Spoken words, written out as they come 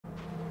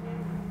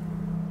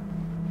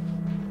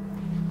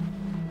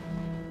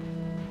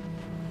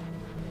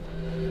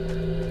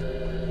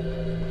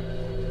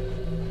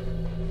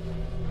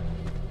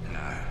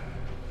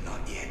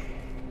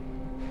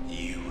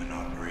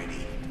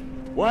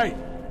Wait!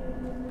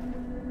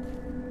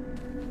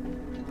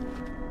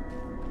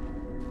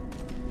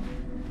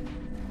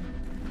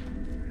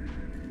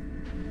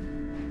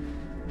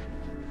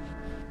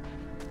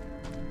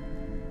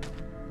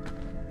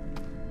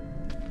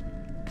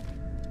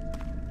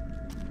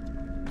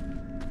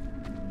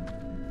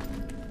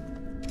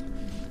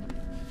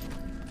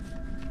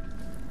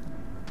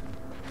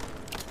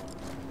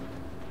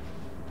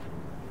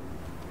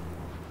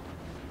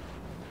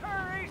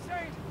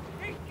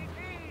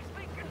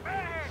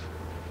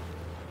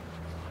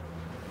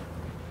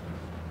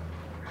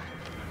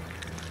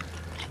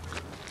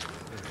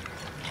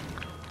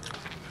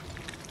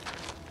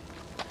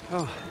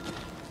 Oh,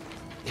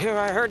 here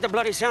I heard the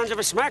bloody sounds of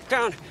a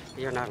smackdown.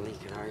 You're not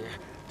leaking, are you?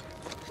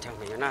 Tell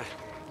me you're not.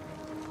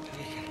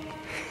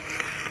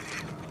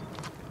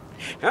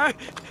 Huh?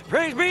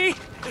 Praise be!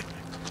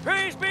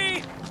 Praise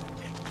be!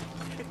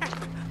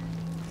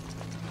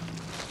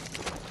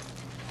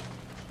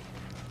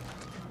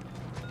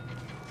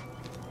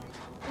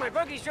 My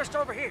buggy's just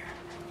over here.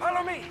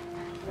 Follow me.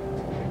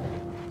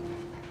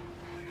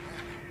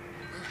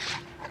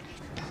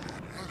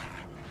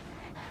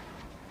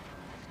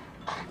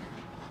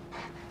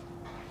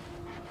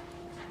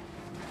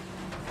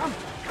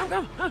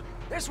 Come, huh?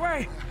 This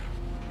way.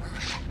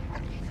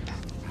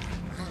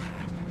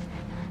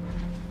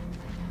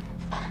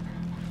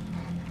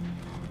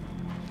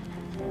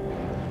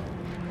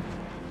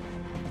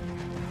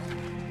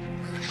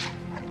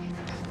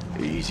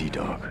 Easy,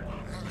 dog.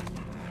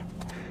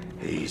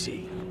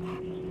 Easy.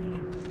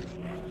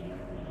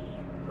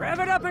 Rev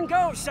it up and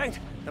go, Saint.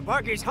 The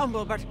buggy's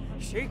humble, but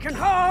she can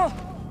haul.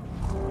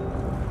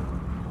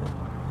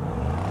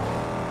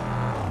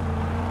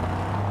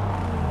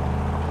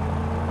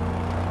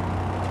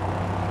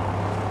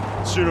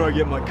 The sooner I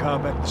get my car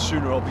back, the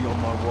sooner I'll be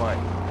on my way.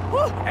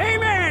 Woo,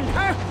 amen!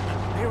 Huh?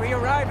 May we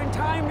arrive in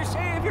time to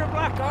save your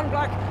black on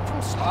black from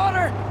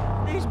slaughter.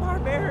 These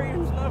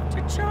barbarians love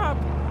to chop.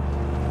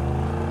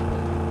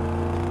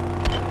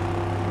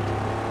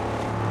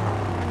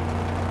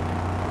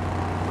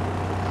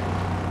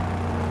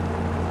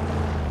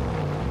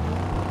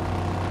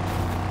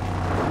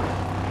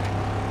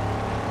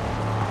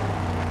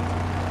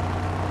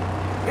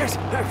 Yes,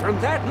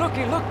 from that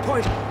looky-look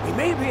point, we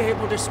may be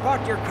able to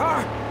spot your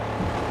car.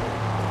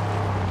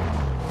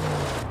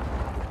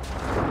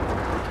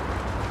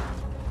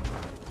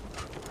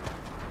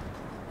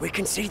 We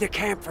can see the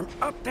camp from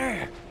up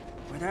there,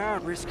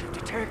 without risk of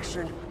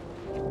detection.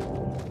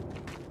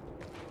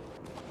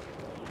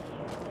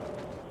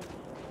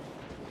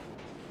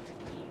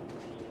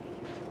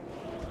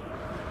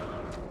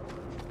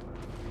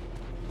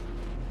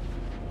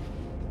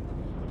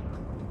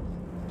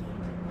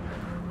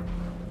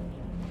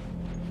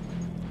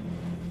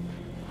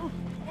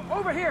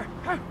 Over here!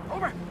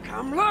 Over!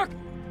 Come look!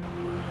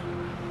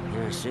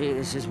 Yeah, see,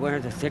 this is where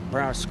the thick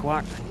brow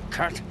squat and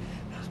cut.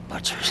 Those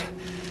butchers.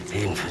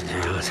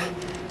 Infidels.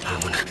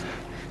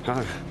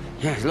 Oh,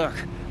 yeah, look.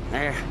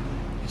 There.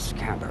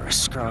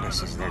 Scabrous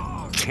Scrotus is their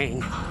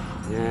king.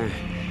 Yeah,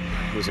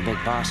 he's a big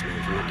boss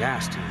man from the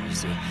gas town, you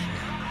see.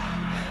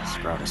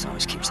 Scrotus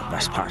always keeps the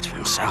best parts for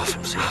himself.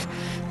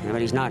 Yeah,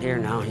 but he's not here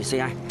now. You see,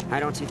 I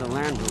don't see the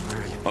Land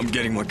Rover. I'm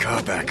getting my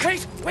car back.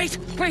 Wait,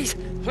 please.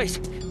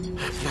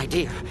 An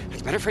idea.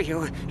 It's better for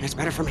you, and it's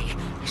better for me.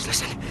 Just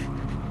listen.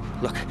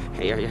 Look,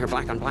 your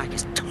black on black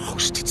is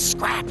toast. It's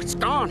scrap. It's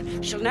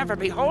gone. She'll never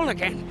be whole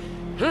again.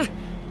 Huh?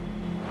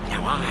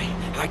 Now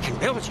I can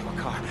build you a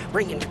car,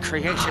 bring into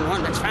creation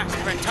one that's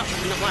faster and tougher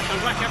than the black on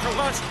black ever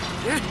was.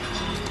 Huh?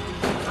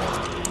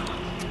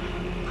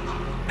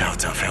 How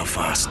tough, how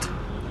fast?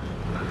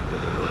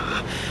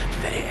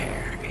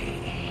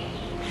 Very.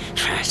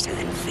 Faster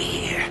than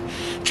fear.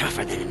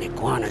 Tougher than an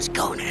iguana's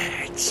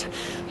gonads.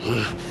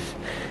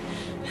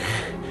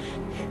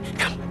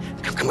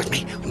 Come with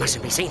me. We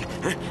mustn't be seen.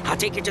 Huh? I'll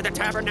take you to the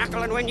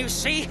tabernacle, and when you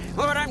see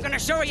what I'm going to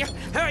show you,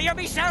 you'll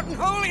be shouting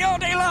holy all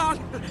day long.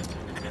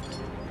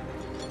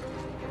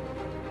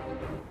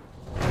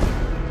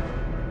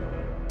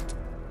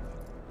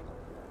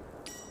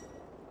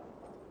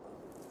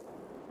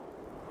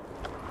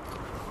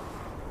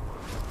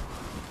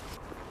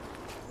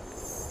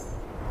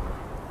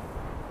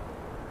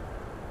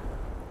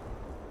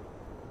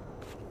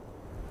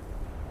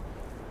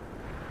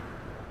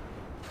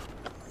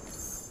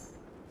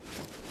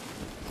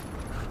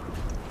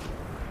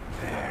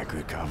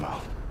 Good cover.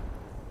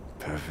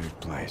 Perfect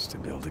place to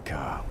build a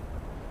car.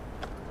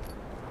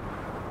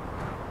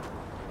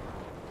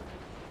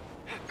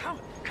 Come.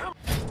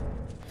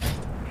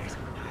 Yes,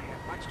 I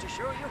have much to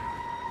show you.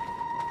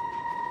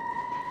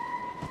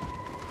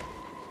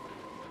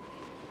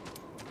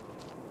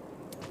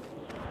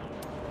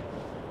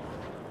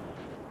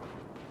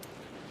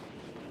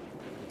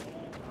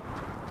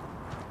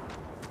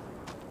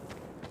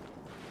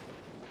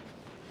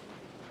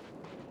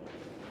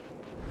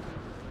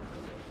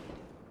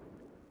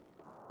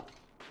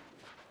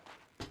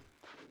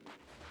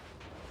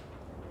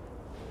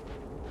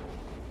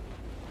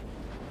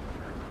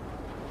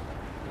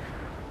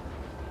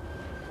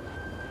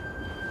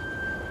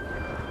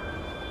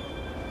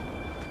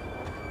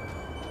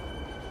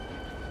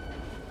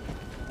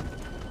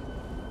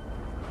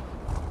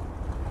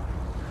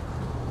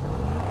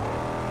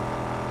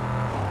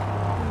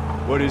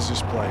 What is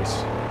this place?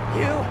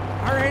 You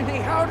are in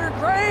the outer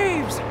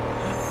graves!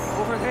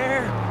 Over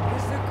there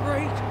is the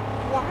Great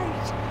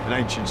White. An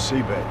ancient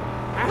seabed.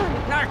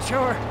 I'm not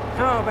sure.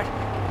 No, but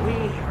we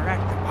are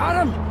at the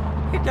bottom.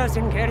 It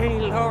doesn't get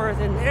any lower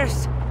than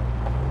this.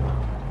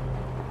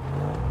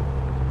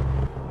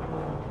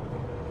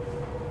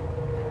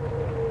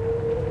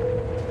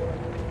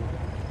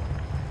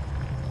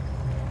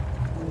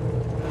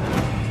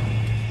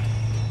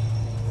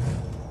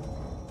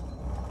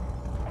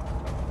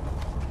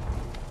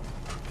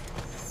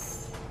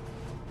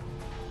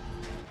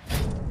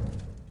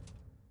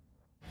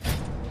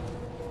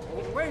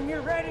 When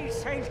you're ready,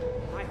 Saint,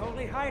 my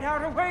holy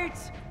hideout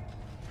awaits.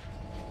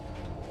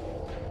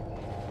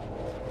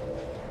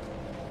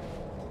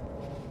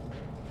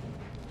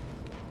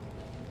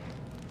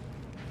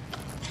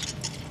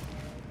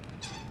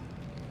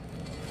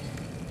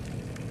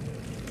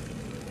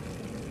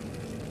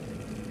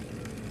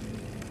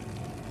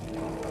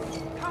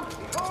 Come,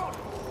 behold!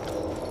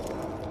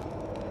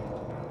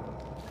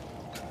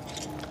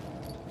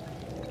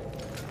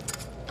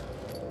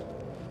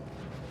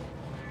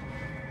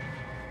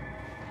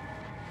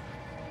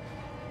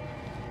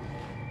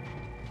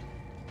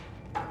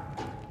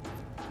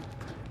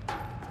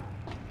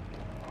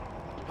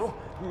 Oh,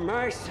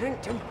 my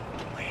sanctum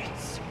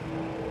waits.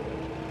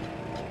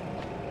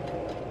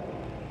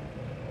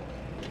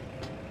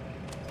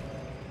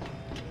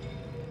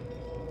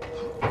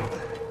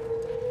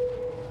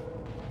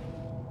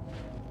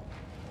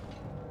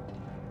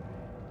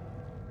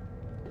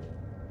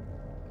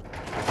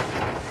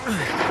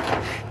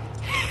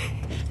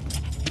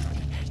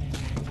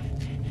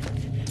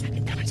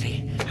 Come and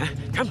see.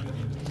 Huh?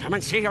 Come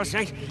and see, O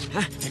Saint. Huh?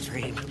 A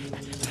dream.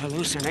 A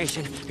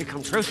hallucination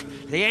become truth.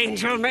 The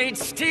angel made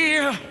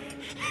steel.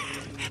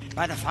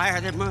 By the fire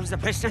that moves the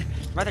piston,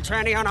 by the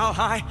tranny on all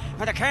high,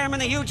 by the cam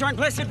and the U-joint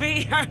blessed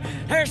be,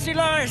 there she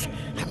lies,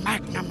 the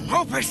magnum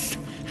opus.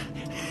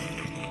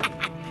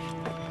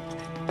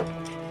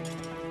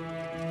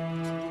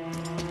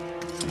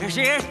 There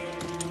she is.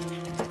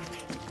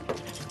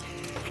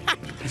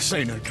 This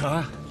ain't her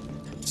car.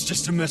 It's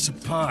just a mess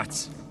of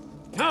parts.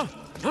 No.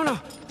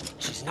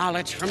 She's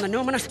knowledge from the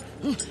numinous,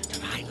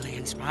 divinely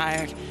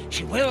inspired.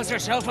 She wills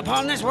herself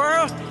upon this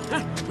world.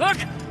 Look!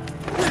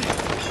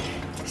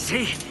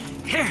 See,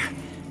 here,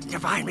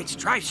 divine meets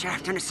drive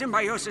shaft in a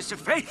symbiosis of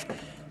faith,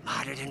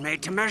 modded and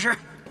made to measure.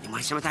 You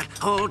want some of that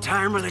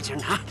old-time religion,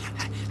 huh?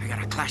 I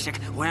got a classic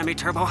whammy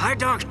turbo high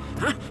dog,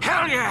 huh?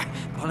 Hell yeah!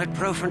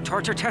 Bulletproof and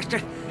torture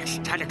tested,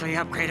 ecstatically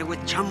upgraded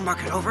with chum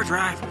bucket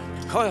overdrive,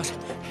 coils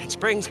and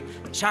springs,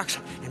 shocks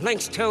and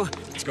links too.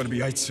 It's gonna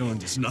be 8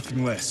 cylinders,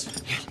 nothing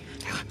less. Yes,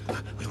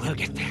 we will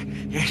get there.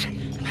 Yes.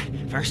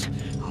 First,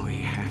 we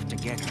have to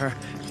get her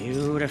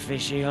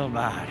beautificial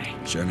body.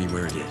 Show me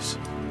where it is.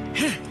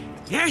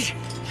 Yes.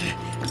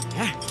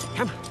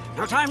 Come.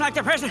 No time like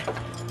the present.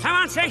 Come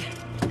on, Saint.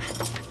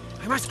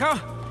 We must go.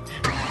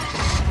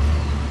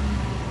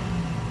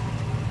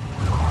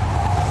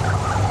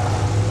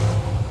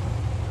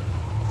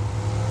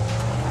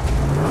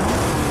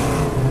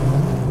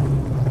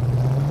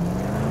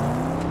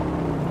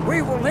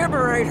 We will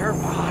liberate her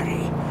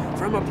body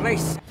from a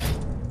place.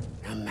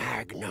 The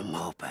magnum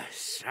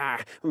opus.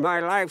 My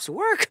life's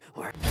work.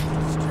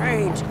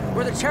 Strange,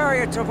 where the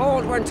chariots of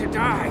old went to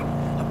die.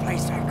 A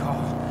place I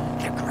call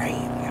the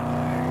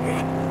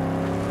graveyard.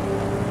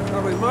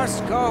 Where we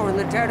must go in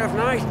the dead of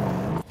night.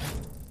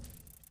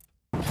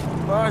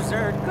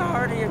 Buzzard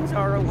guardians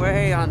are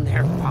away on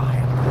their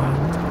wild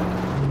hunt.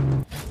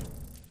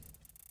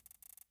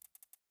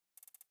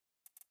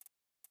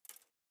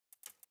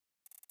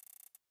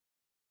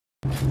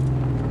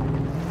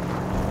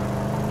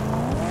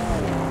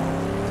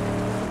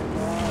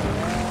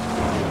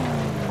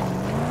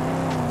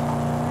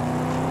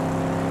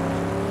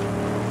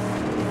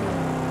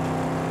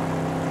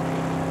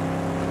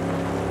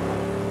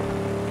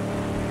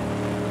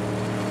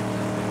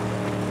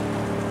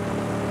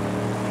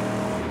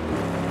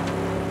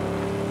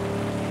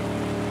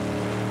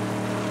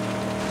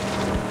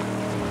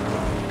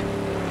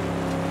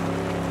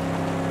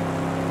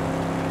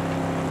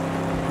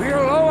 We're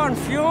low on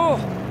fuel.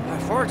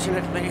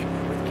 Unfortunately,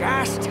 with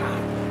gas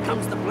time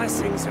comes the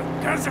blessings of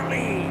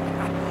gasoline.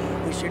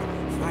 We should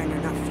find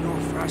enough fuel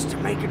for us to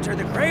make it to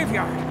the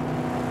graveyard.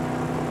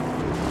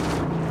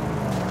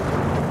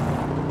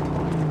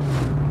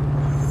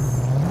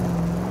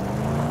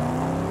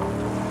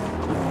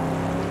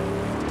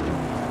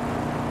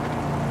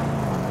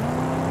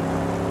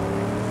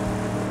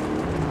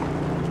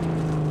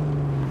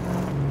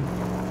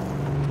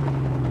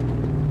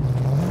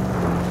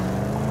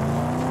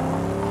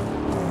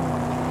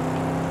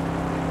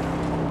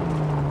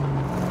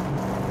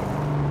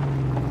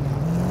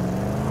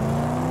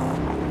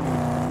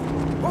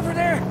 Over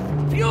there!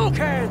 Fuel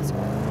cans!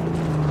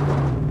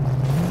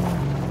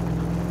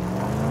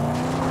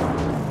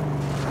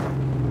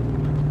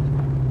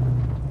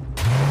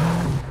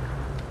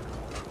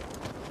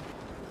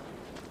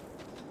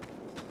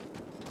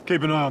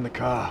 Keep an eye on the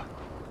car.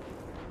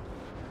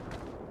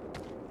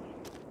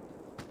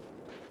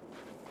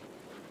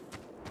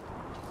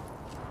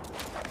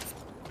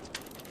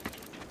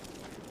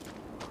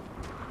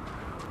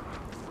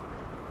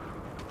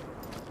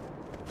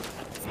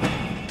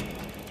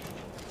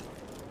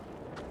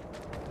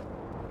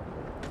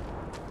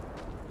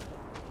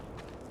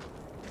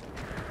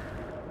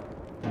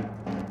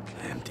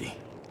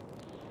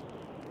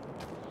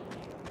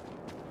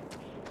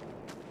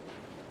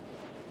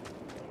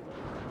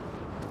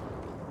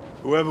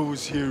 Whoever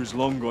was here is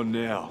long gone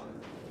now.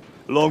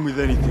 Along with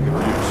anything of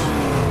use.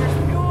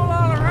 There's fuel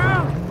all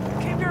around.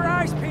 Keep your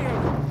eyes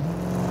peeled.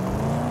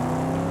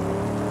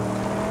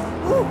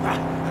 Ooh,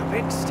 a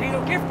big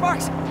steel gift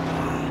box.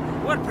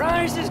 What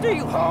prizes do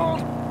you hold?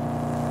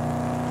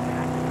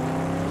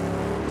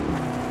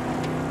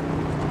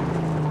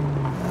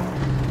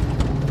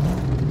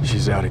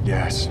 She's out of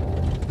gas.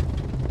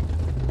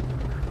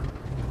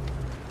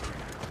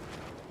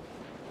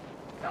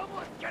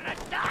 Someone's gonna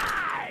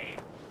die!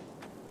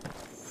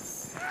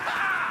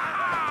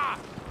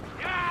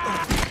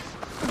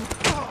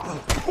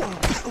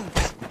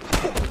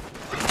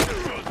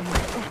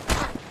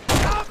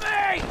 Help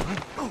me!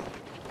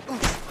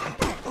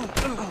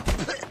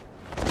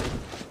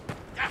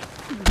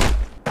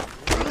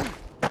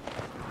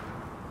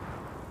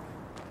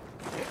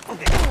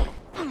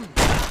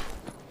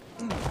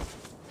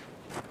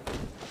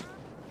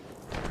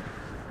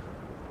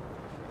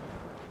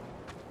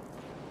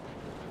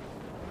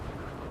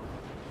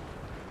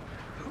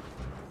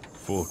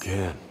 Full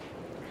can.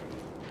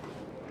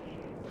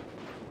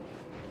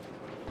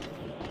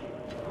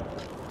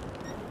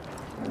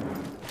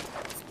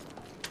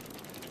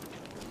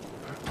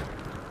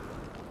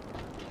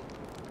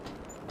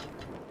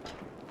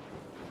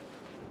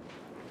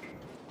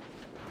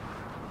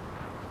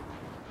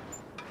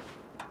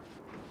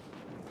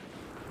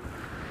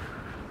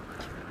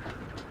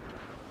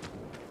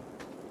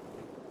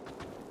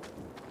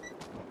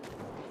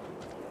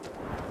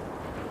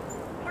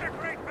 What a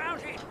great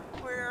bounty!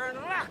 We're in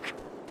luck!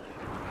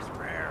 This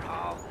rare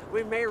haul,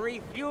 we may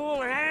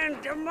refuel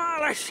and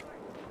demolish!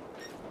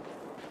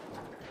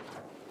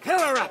 Fill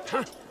her up,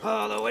 huh?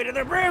 All the way to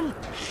the brim!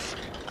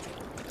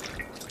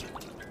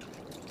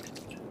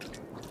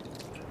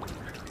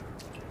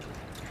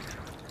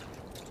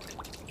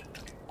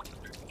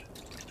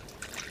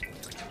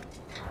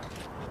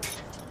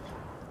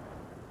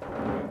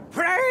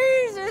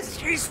 Praises!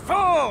 She's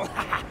full!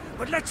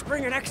 But let's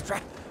bring an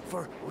extra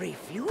for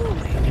refueling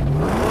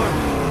or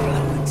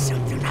blowing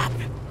something up.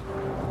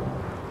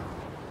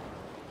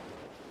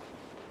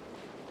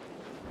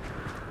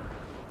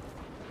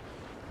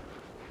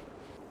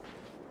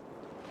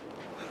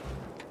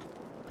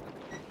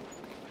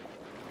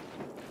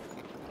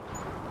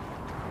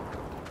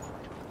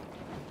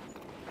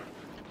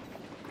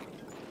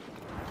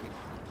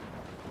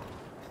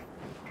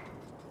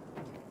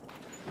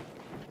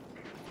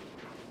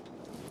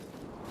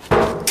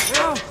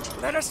 Now,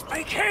 let us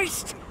make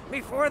haste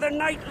before the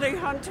nightly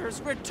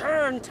hunters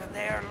return to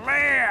their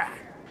lair.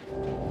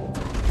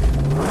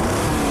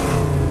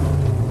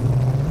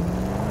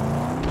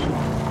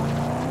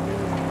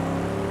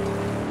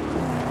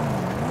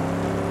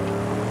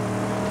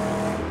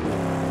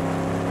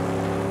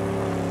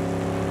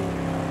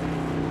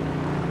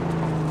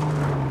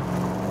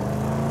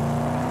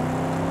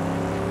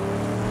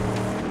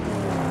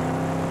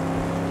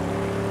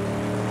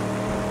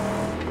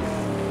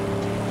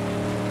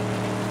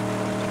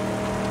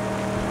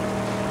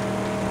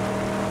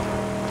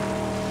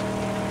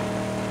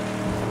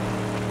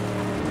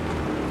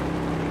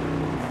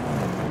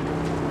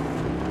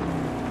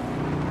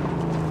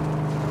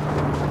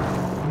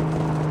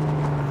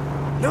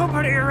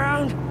 Nobody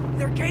around.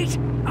 Their gate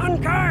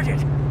unguarded.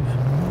 The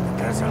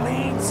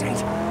gasoline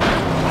saint.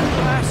 One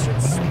blast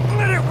should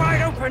split it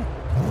wide open.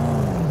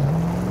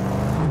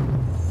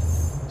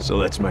 So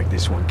let's make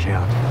this one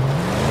count.